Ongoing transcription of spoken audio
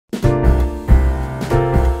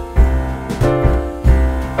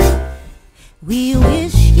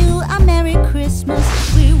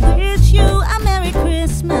Christmas. We wish you a Merry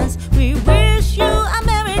Christmas. We wish you a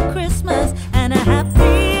Merry Christmas and a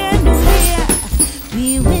Happy New Year.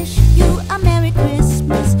 We